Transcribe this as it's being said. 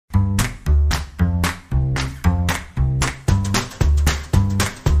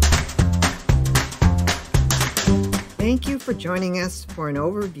Thank you for joining us for an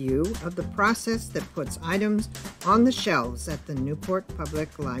overview of the process that puts items on the shelves at the Newport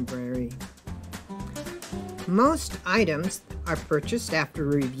Public Library. Most items are purchased after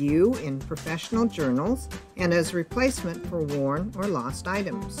review in professional journals and as replacement for worn or lost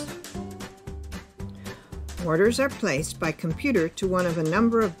items. Orders are placed by computer to one of a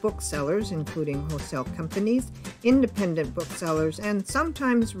number of booksellers, including wholesale companies, independent booksellers, and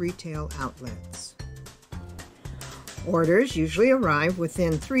sometimes retail outlets. Orders usually arrive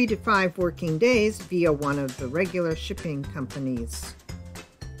within 3 to 5 working days via one of the regular shipping companies.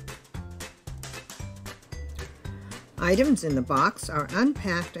 Items in the box are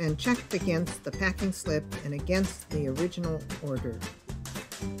unpacked and checked against the packing slip and against the original order.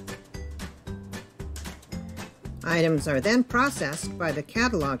 Items are then processed by the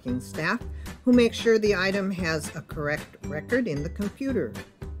cataloging staff, who make sure the item has a correct record in the computer.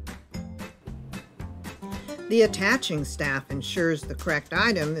 The attaching staff ensures the correct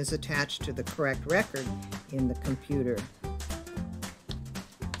item is attached to the correct record in the computer.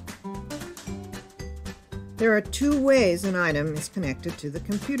 There are 2 ways an item is connected to the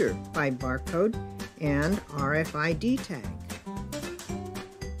computer: by barcode and RFID tag.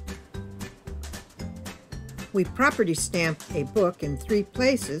 We property stamp a book in 3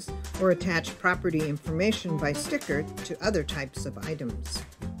 places or attach property information by sticker to other types of items.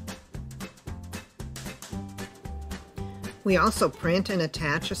 We also print and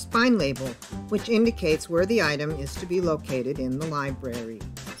attach a spine label, which indicates where the item is to be located in the library.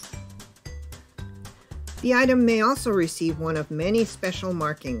 The item may also receive one of many special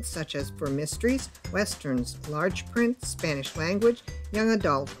markings, such as for mysteries, westerns, large print, Spanish language, young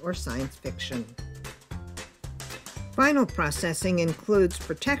adult, or science fiction. Final processing includes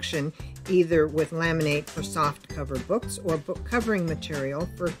protection, either with laminate for soft cover books or book covering material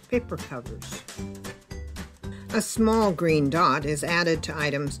for paper covers. A small green dot is added to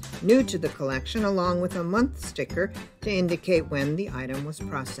items new to the collection, along with a month sticker to indicate when the item was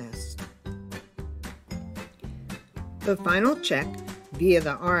processed. The final check via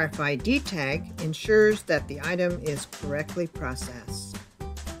the RFID tag ensures that the item is correctly processed.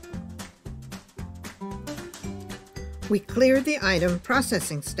 We clear the item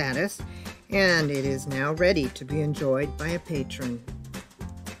processing status, and it is now ready to be enjoyed by a patron.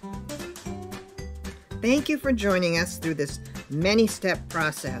 Thank you for joining us through this many-step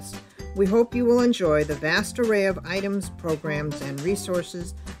process. We hope you will enjoy the vast array of items, programs, and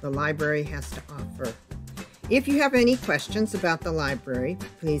resources the library has to offer. If you have any questions about the library,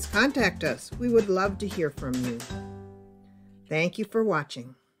 please contact us. We would love to hear from you. Thank you for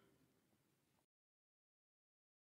watching.